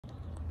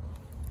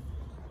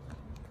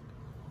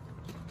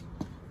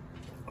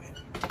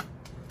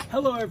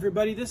Hello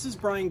everybody, this is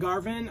Brian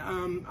Garvin.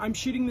 I'm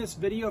shooting this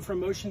video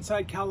from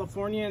Oceanside,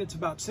 California, and it's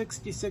about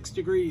 66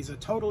 degrees, a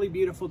totally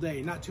beautiful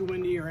day, not too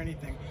windy or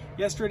anything.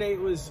 Yesterday it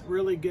was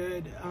really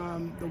good,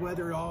 the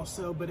weather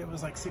also, but it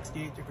was like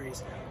 68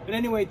 degrees. But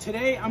anyway,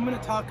 today I'm going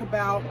to talk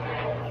about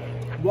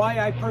why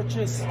I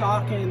purchased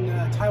stock in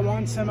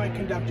Taiwan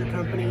Semiconductor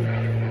Company.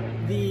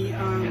 The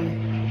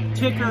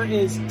ticker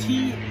is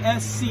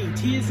TSC.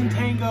 T is in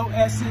Tango,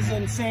 S is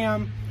in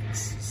Sam,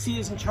 C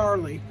is in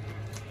Charlie.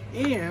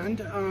 And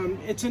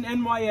it's an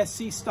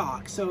NYSE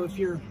stock, so if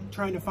you're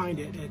trying to find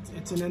it,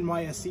 it's an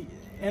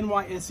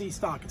NYSE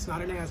stock. It's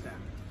not a NASDAQ.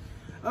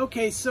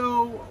 Okay,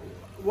 so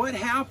what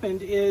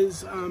happened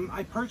is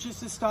I purchased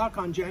this stock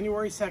on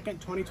January 2nd,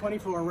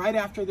 2024, right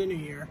after the new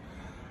year.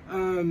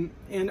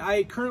 And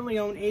I currently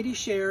own 80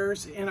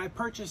 shares, and I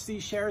purchased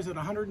these shares at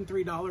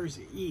 $103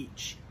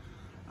 each.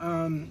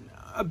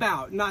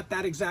 About, not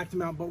that exact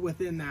amount, but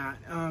within that.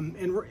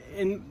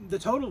 And the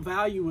total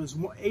value was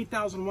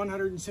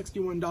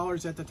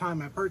 $8,161 at the time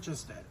I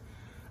purchased it.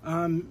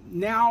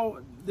 Now,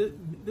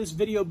 this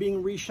video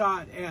being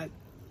reshot at,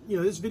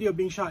 this video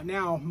being shot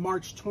now,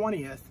 March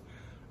 20th,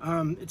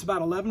 it's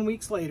about 11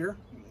 weeks later,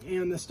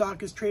 and the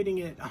stock is trading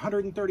at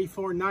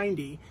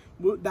 $134.90.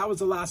 That was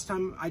the last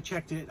time I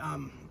checked it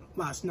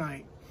last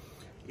night.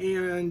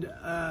 And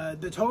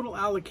the total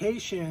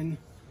allocation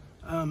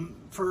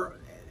for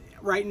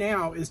right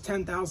now is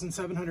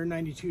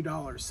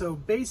 $10,792. So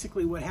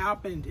basically what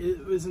happened,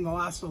 it was in the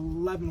last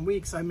 11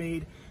 weeks, I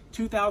made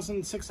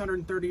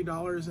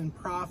 $2,630 in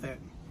profit.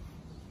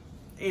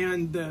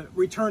 And the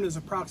return is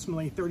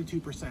approximately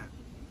 32%.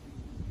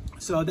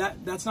 So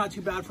that's not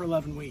too bad for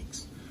 11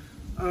 weeks.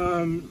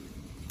 The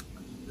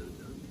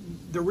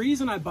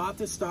reason I bought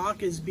this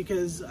stock is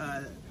because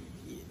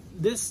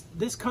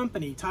this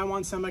company,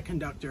 Taiwan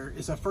Semiconductor,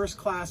 is a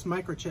first-class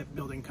microchip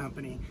building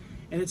company.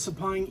 And it's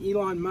supplying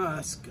Elon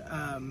Musk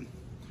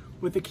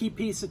with a key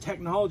piece of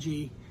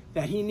technology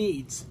that he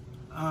needs.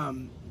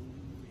 And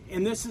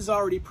this is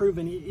already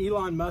proven.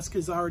 Elon Musk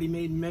has already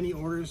made many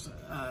orders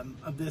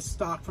of this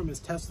stock from his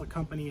Tesla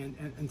company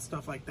and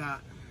stuff like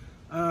that.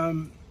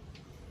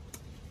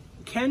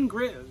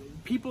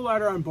 People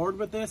that are on board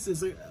with this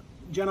is a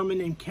gentleman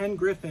named Ken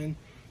Griffin.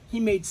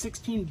 He made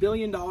 $16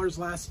 billion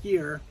last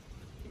year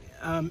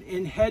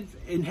in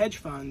hedge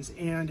funds,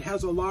 and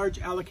has a large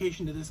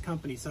allocation to this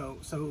company. So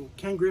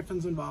Ken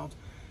Griffin's involved.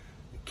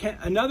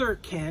 Another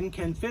Ken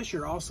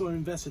Fisher, also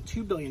invested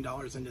 $2 billion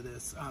into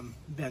this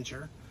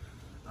venture,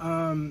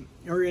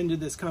 or into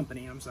this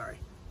company, I'm sorry.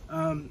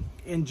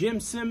 And Jim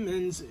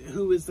Simmons,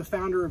 who is the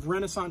founder of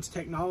Renaissance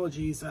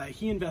Technologies,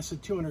 he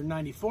invested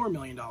 $294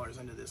 million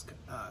into this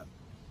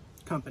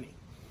company.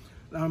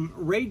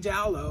 Ray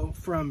Dallow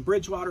from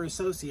Bridgewater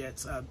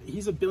Associates,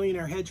 he's a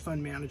billionaire hedge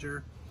fund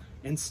manager.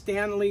 And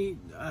Stanley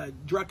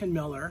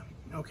Druckenmiller,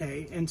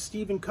 okay, and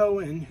Stephen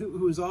Cohen,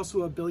 who is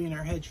also a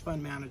billionaire hedge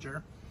fund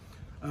manager.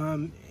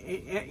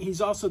 He's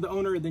also the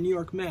owner of the New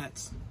York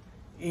Mets,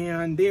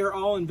 and they are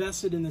all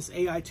invested in this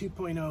AI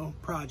 2.0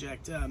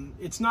 project.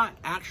 It's not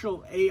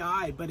actual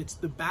AI, but it's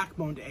the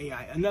backbone to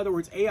AI. In other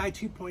words, AI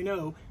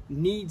 2.0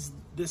 needs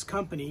this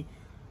company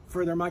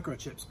for their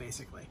microchips,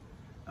 basically.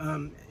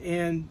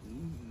 And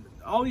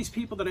all these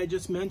people that I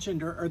just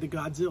mentioned are the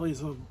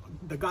Godzillas of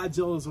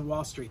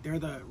Wall Street. They're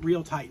the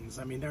real titans.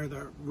 I mean, they're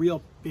the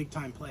real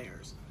big-time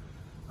players.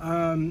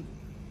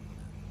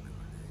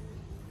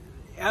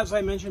 As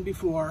I mentioned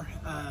before,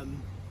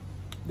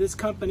 this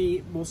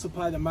company will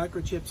supply the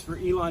microchips for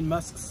Elon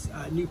Musk's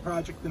new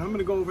project, and I'm going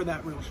to go over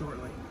that real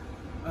shortly.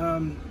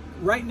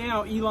 Right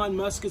now, Elon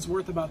Musk is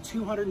worth about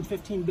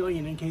 $215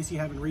 billion, in case you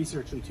haven't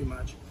researched him too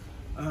much.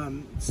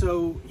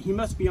 So he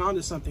must be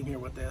onto something here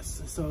with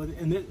this. So,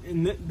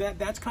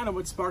 that's kind of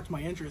what sparked my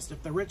interest.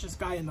 If the richest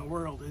guy in the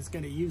world is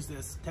going to use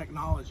this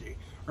technology,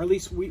 or at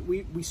least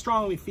we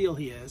strongly feel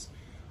he is,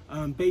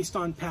 based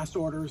on past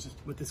orders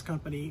with this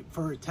company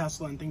for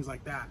Tesla and things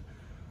like that.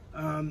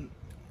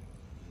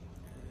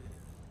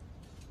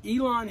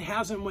 Elon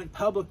hasn't went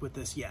public with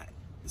this yet.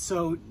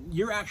 So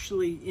you're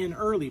actually in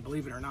early,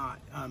 believe it or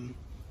not.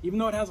 Even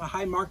though it has a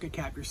high market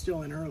cap, you're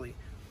still in early.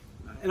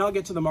 And I'll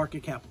get to the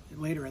market cap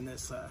later in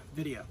this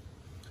video.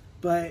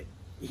 But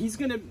I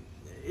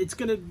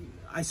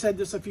said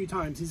this a few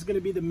times, he's going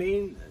to be the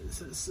main,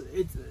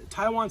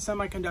 Taiwan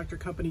Semiconductor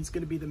Company is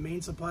going to be the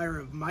main supplier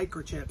of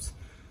microchips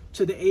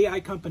to the AI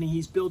company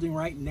he's building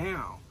right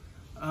now.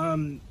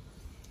 I'm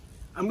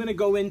going to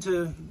go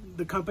into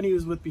the company he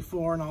was with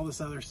before and all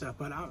this other stuff,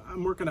 but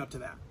I'm working up to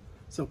that.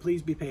 So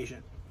please be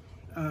patient.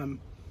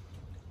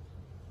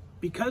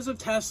 Because of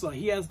Tesla,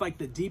 he has like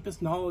the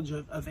deepest knowledge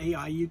of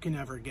AI you can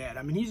ever get.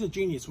 I mean, he's a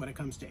genius when it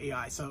comes to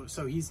AI, so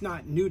he's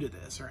not new to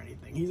this or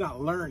anything. He's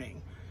not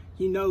learning.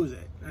 He knows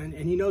it, and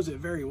he knows it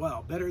very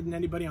well, better than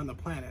anybody on the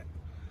planet.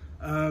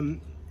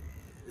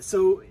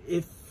 So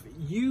if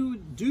you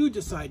do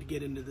decide to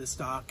get into this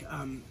stock,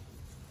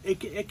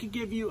 it could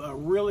give you a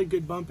really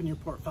good bump in your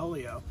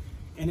portfolio,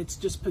 and it's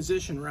just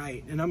positioned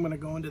right, and I'm going to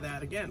go into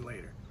that again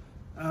later.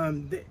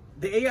 The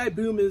AI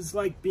boom is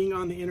like being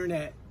on the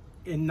internet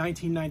in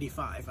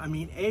 1995. I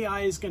mean,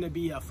 AI is going to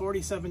be a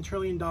 $47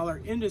 trillion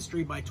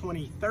industry by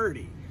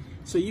 2030.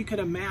 So you can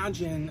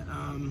imagine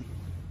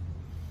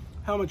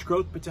how much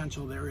growth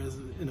potential there is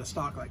in a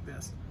stock like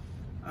this.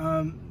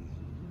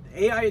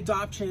 AI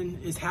adoption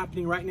is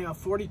happening right now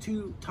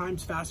 42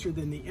 times faster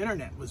than the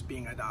internet was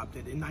being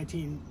adopted in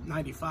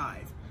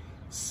 1995.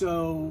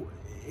 So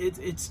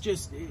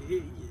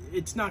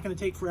it's not going to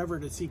take forever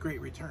to see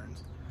great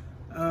returns.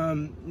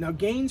 Now,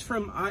 gains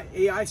from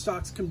AI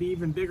stocks can be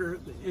even bigger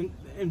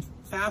and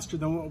faster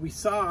than what we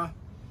saw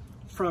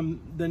from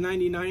the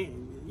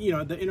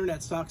the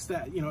internet stocks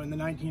that, in the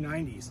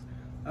 1990s.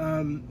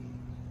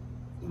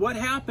 What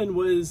happened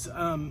was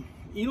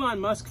Elon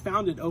Musk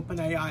founded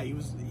OpenAI.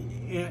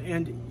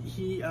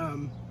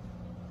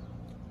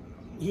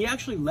 He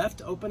actually left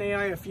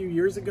OpenAI a few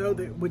years ago,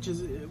 which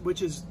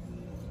is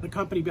the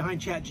company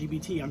behind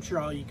ChatGPT. I'm sure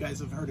all you guys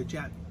have heard of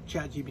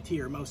ChatGPT,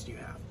 or most of you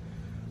have.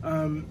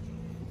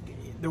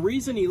 The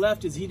reason he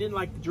left is he didn't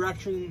like the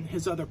direction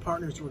his other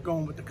partners were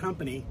going with the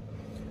company.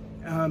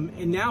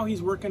 And now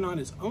he's working on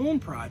his own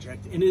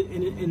project.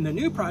 And the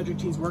new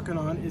project he's working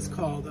on is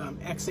called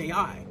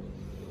XAI.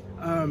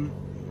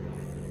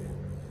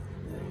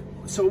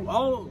 So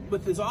all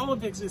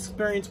of his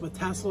experience with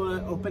Tesla,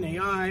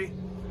 OpenAI,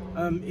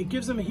 it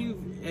gives him a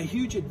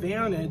huge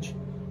advantage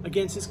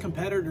against his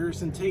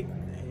competitors, and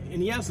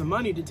he has the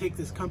money to take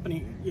this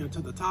company, to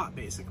the top.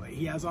 Basically,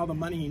 he has all the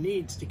money he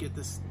needs to get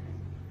this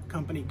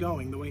company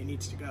going the way it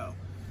needs to go.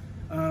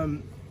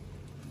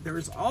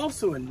 There's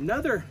also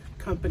another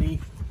company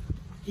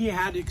he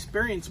had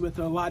experience with.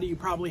 A lot of you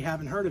probably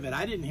haven't heard of it.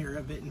 I didn't hear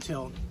of it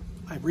until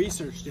I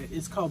researched it.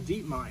 It's called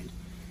DeepMind.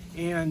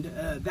 And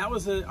that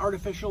was an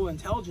artificial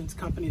intelligence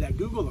company that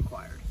Google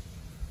acquired.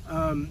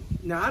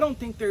 Now, I don't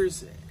think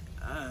there's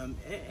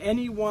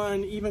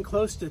anyone even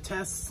close to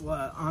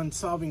Tesla on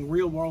solving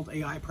real-world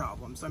AI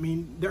problems. I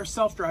mean, their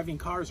self-driving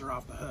cars are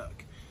off the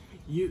hook.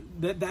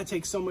 That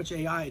takes so much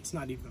AI, it's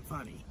not even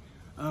funny.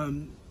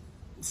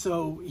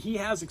 So he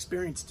has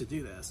experience to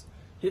do this,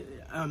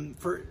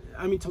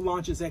 to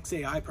launch his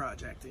XAI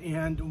project.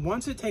 And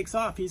once it takes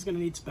off, he's going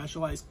to need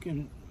specialized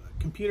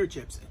computer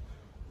chips.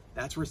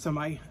 That's where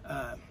Taiwan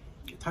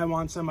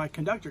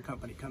Semiconductor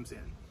company comes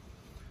in.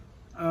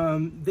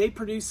 They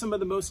produce some of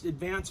the most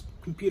advanced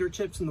computer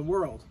chips in the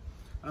world.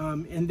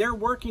 And they're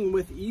working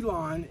with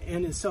Elon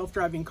and his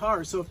self-driving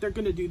cars. So if they're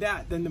going to do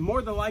that, then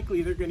more than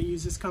likely they're going to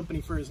use this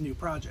company for his new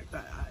project.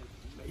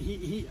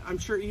 I'm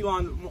sure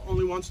Elon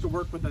only wants to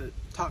work with a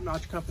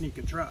top-notch company he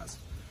can trust.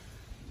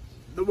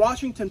 The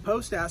Washington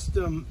Post asked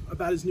him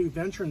about his new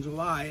venture in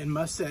July, and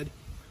Musk said,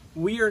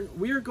 we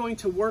are going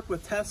to work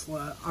with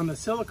Tesla on the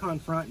silicon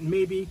front, and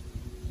maybe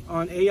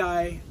on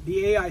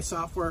the AI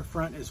software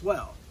front as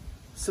well.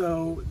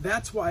 So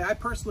that's why I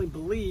personally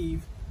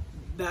believe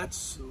they're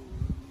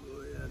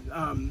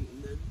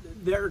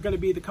going to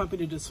be the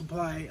company to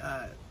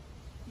supply,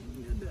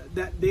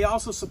 that they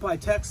also supply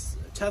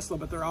Tesla,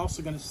 but they're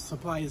also going to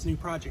supply his new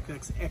project,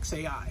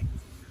 XAI.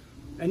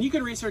 And you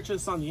can research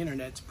this on the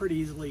internet. It's pretty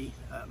easily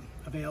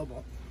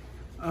available.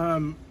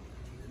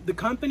 The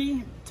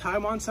company,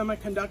 Taiwan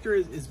Semiconductor,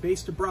 is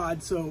based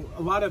abroad, so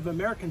a lot of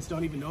Americans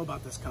don't even know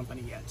about this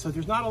company yet. So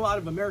there's not a lot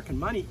of American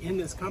money in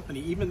this company,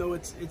 even though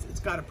it's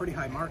got a pretty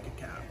high market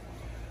cap.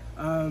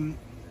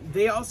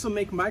 They also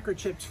make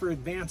microchips for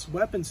advanced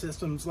weapon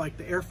systems like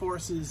the Air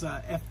Force's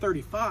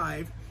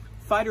F-35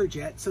 fighter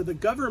jet. So the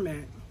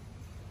government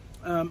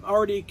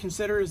already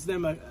considers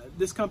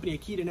this company a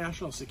key to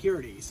national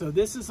security. So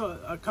this is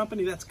a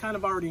company that's kind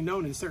of already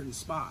known in certain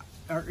spots,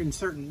 or in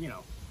certain,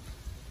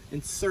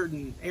 in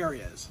certain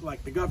areas,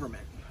 like the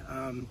government.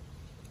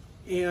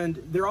 And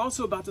they're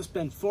also about to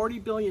spend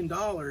 $40 billion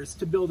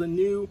to build a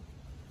new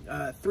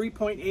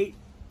 3.8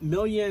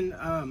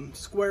 million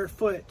square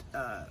foot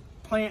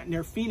plant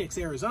near Phoenix,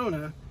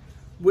 Arizona,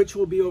 which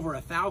will be over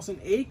 1,000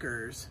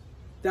 acres.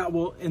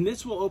 And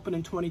this will open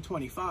in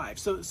 2025.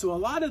 So a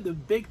lot of the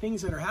big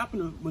things that are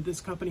happening with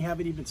this company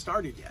haven't even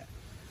started yet.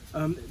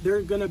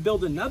 They're going to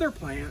build another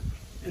plant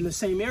in the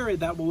same area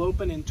that will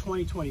open in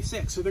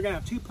 2026. So they're going to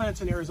have two plants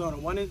in Arizona.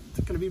 One is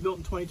going to be built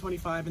in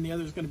 2025, and the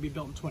other is going to be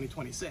built in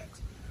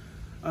 2026.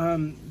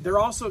 They're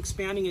also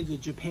expanding into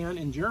Japan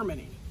and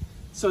Germany.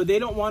 So they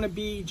don't want to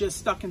be just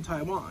stuck in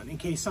Taiwan. In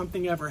case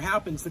something ever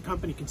happens, the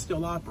company can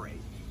still operate.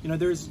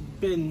 There's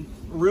been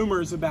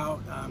rumors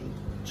about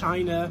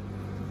China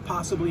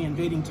possibly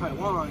invading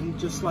Taiwan,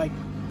 just like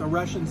the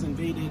Russians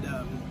invaded,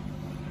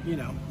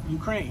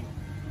 Ukraine.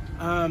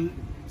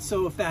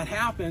 So if that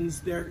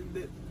happens, their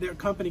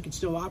company can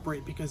still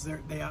operate because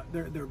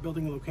they're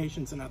building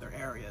locations in other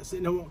areas,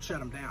 and it won't shut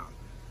them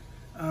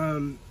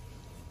down.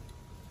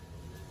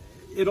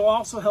 It'll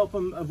also help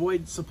them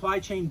avoid supply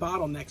chain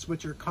bottlenecks,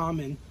 which are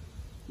common,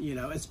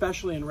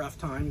 especially in rough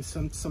times.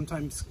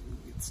 Sometimes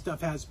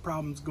stuff has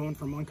problems going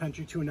from one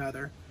country to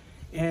another,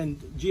 and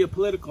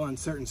geopolitical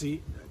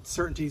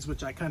uncertainties,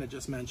 which I kind of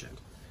just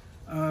mentioned.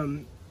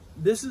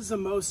 This is the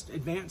most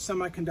advanced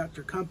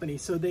semiconductor company,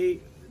 so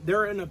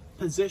they're in a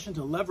position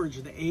to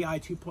leverage the AI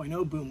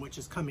 2.0 boom, which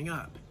is coming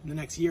up in the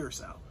next year or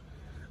so.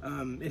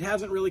 It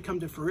hasn't really come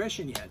to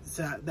fruition yet.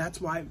 So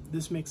that's why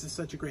this makes this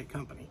such a great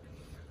company.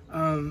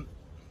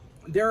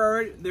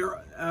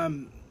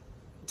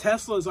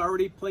 Tesla is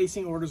already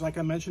placing orders, like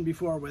I mentioned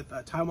before, with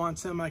Taiwan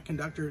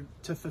Semiconductor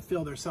to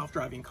fulfill their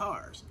self-driving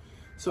cars.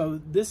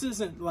 So this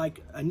isn't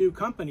like a new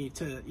company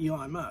to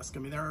Elon Musk. I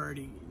mean, they're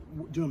already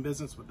doing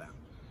business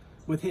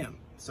with him.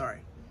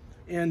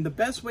 And the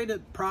best way to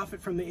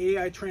profit from the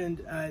AI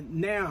trend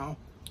now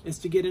is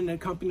to get in a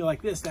company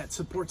like this that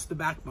supports the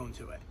backbone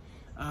to it.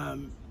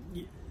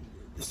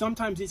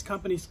 Sometimes these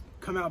companies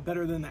come out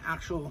better than the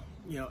actual,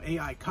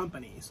 AI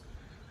companies.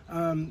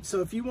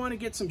 So if you want to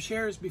get some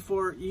shares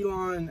before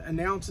Elon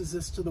announces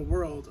this to the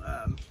world,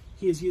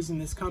 he is using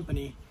this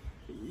company,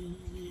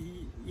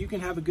 you can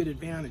have a good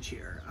advantage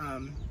here.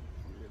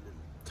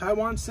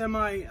 Taiwan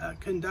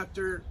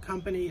Semiconductor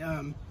company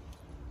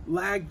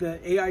lagged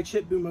the AI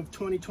chip boom of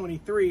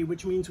 2023,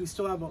 which means we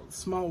still have a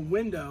small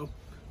window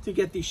to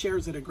get these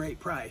shares at a great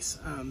price.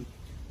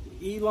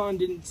 Elon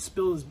didn't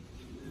spill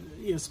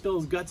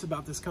his guts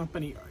about this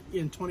company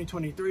in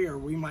 2023, or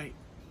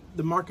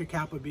the market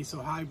cap would be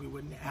so high we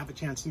wouldn't have a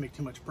chance to make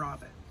too much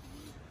profit.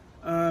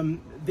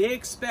 They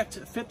expect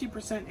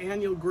 50%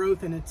 annual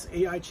growth in its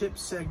AI chip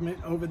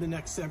segment over the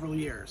next several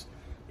years.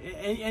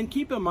 And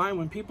keep in mind,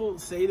 when people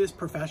say this,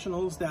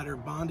 professionals that are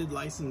bonded,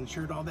 licensed,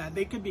 insured, all that,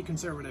 they could be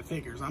conservative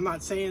figures. I'm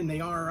not saying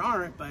they are or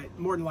aren't, but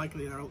more than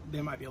likely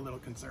they might be a little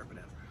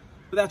conservative.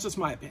 But that's just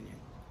my opinion.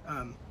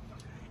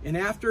 And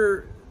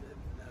after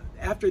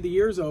the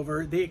year's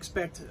over, they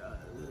expect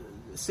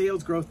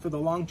sales growth for the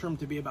long term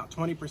to be about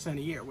 20%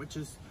 a year, which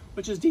is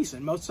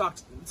decent. Most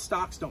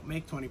stocks don't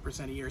make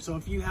 20% a year. So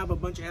if you have a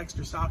bunch of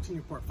extra stocks in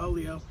your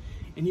portfolio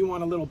and you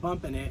want a little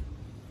bump in it,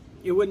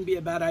 it wouldn't be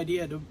a bad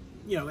idea to,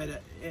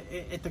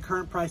 at the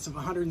current price of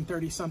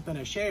 130 something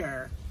a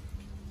share,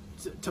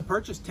 to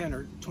purchase 10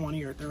 or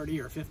 20 or 30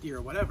 or 50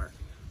 or whatever.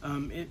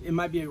 It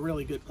might be a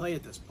really good play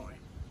at this point.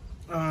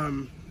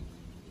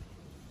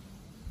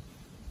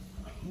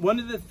 One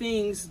of the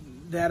things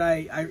that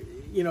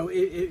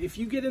if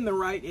you get in the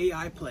right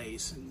AI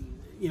plays,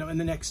 in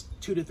the next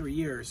 2 to 3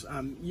 years,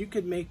 you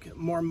could make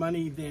more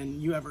money than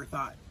you ever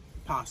thought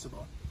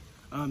possible.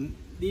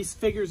 These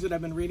figures that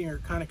I've been reading are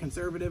kind of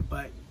conservative,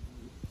 but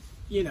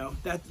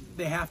that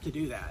they have to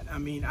do that. I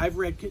mean, I've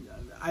read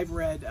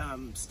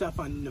stuff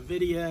on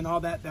NVIDIA and all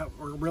that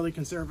were really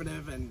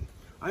conservative, and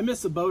I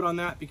missed the boat on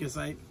that because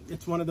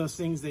it's one of those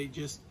things I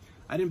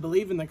didn't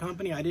believe in the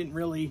company. I didn't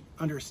really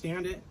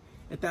understand it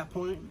at that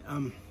point.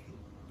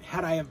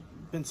 Had I have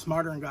been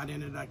smarter and got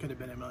in it, I could have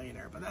been a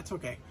millionaire, but that's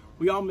okay.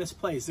 We all miss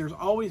plays. There's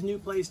always new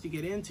plays to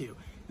get into,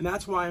 and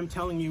that's why I'm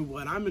telling you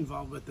what I'm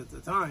involved with at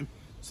the time,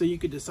 so you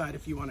could decide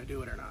if you want to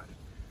do it or not.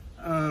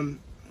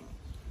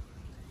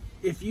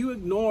 If you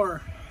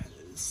ignore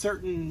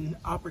certain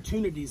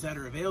opportunities that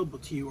are available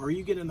to you, or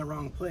you get in the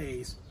wrong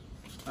plays,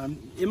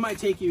 it might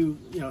take you,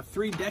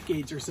 3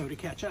 decades or so to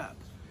catch up.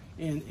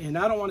 And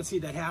I don't want to see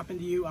that happen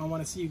to you. I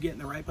want to see you get in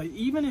the right place.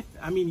 Even if,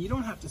 you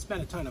don't have to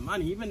spend a ton of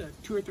money. Even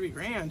 2 or 3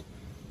 grand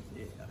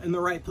in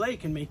the right play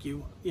can make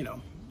you,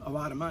 a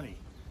lot of money.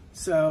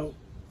 So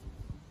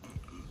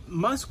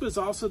Musk was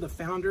also the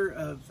founder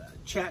of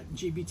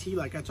ChatGPT,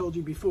 like I told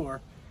you before.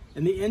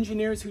 And the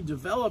engineers who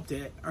developed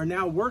it are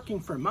now working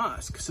for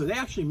Musk. So they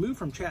actually moved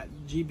from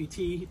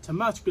ChatGPT to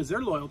Musk because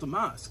they're loyal to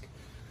Musk,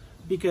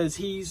 because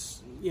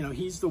he's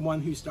the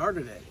one who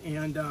started it.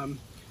 And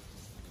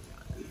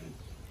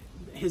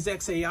his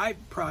XAI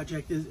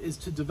project is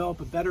to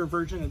develop a better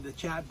version of the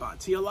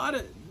chatbot. See, a lot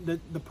of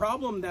the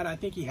problem that I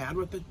think he had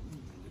with the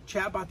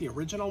chatbot, the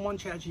original one,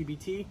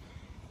 ChatGPT,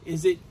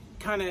 is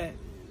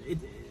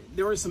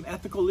there were some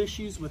ethical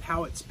issues with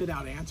how it spit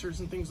out answers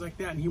and things like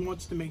that. And he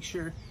wants to make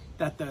sure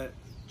that the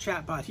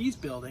chatbot he's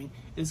building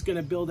is going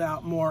to build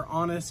out more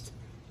honest,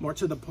 more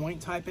to the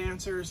point type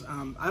answers.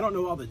 I don't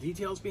know all the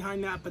details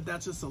behind that, but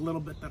that's just a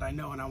little bit that I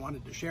know, and I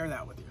wanted to share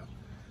that with you,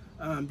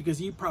 because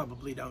you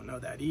probably don't know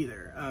that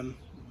either,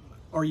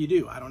 or you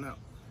do, I don't know.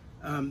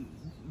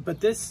 But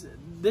this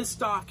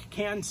stock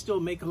can still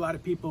make a lot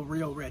of people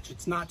real rich.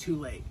 It's not too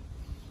late.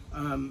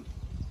 I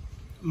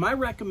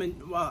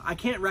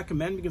can't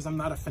recommend because I'm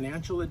not a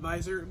financial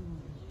advisor,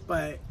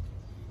 but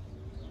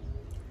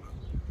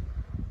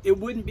it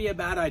wouldn't be a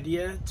bad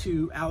idea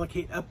to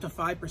allocate up to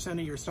 5% of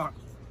your stock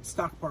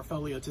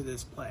portfolio to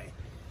this play.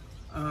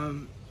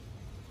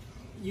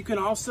 You can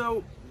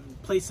also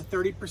place a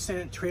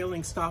 30%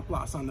 trailing stop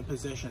loss on the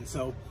position.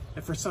 So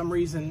if for some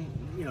reason,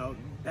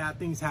 bad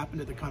things happen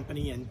to the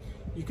company, and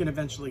you can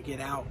eventually get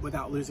out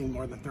without losing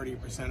more than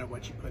 30% of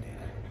what you put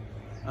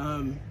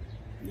in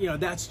it.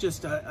 That's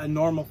just a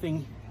normal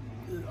thing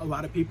a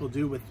lot of people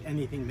do with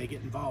anything they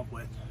get involved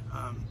with.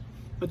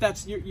 But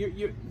that's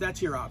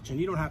your option.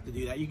 You don't have to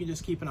do that. You can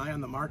just keep an eye on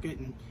the market,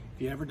 and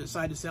if you ever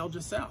decide to sell,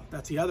 just sell.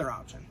 That's the other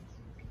option.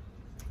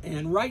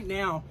 And right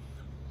now,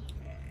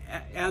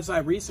 as I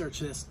research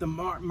this, the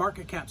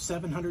market cap's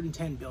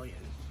 $710 billion.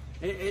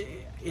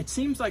 It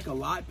seems like a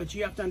lot, but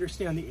you have to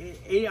understand the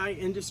AI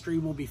industry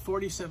will be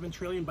 $47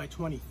 trillion by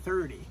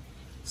 2030.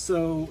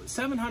 So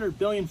 $700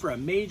 billion for a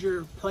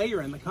major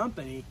player in the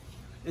company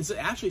is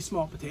actually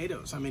small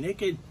potatoes. I mean, it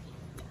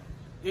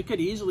could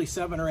easily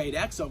 7 or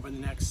 8x over the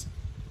next,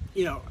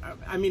 you know,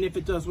 I mean, if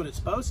it does what it's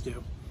supposed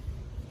to.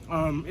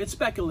 It's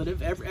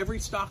speculative. Every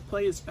stock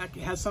play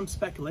has some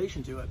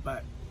speculation to it,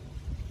 but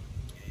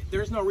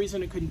there's no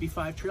reason it couldn't be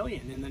 5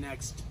 trillion in the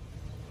next,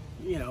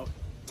 you know,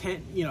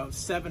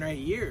 7 or 8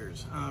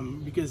 years,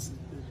 because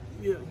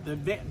the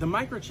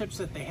microchips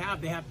that they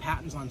have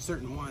patents on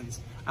certain ones.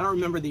 I don't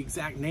remember the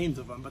exact names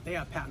of them, but they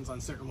have patents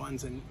on certain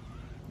ones, and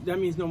that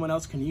means no one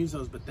else can use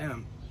those but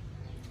them.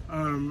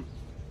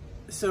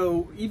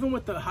 So even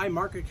with the high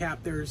market cap,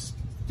 there's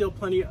still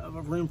plenty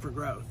of room for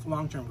growth,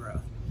 long-term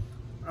growth.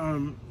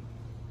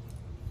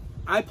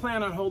 I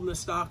plan on holding the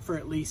stock for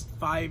at least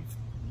 5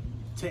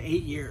 to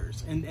 8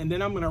 years, and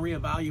then I'm going to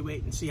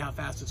reevaluate and see how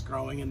fast it's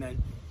growing, and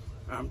then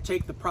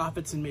take the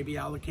profits and maybe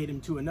allocate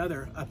them to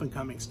another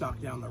up-and-coming stock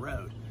down the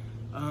road.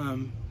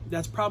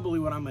 That's probably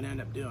what I'm going to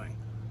end up doing.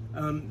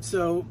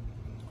 So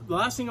the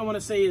last thing I want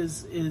to say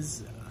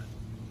is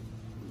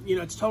you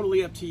know, it's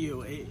totally up to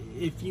you.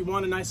 If you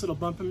want a nice little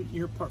bump in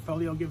your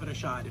portfolio, give it a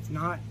shot. If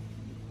not,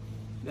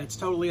 that's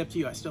totally up to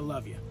you. I still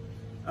love you.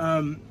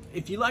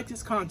 If you like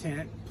this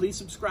content, please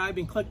subscribe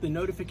and click the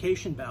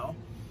notification bell.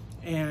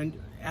 And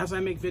as I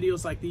make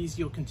videos like these,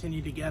 you'll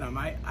continue to get them.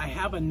 I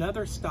have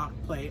another stock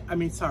play,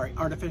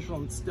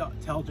 artificial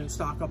intelligence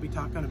stock I'll be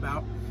talking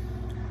about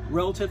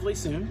relatively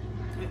soon.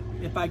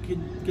 If I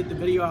could get the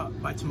video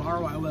out by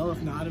tomorrow, I will.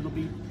 If not, it'll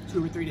be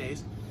 2 or 3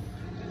 days.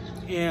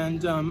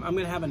 And I'm going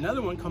to have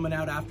another one coming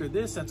out after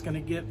this that's going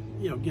to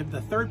give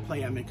the third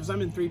play I'm in, because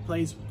I'm in 3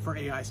 plays for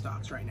AI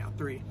stocks right now,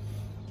 3.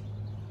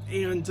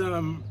 And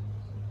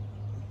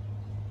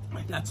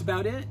that's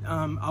about it.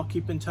 I'll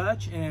keep in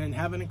touch and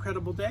have an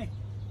incredible day.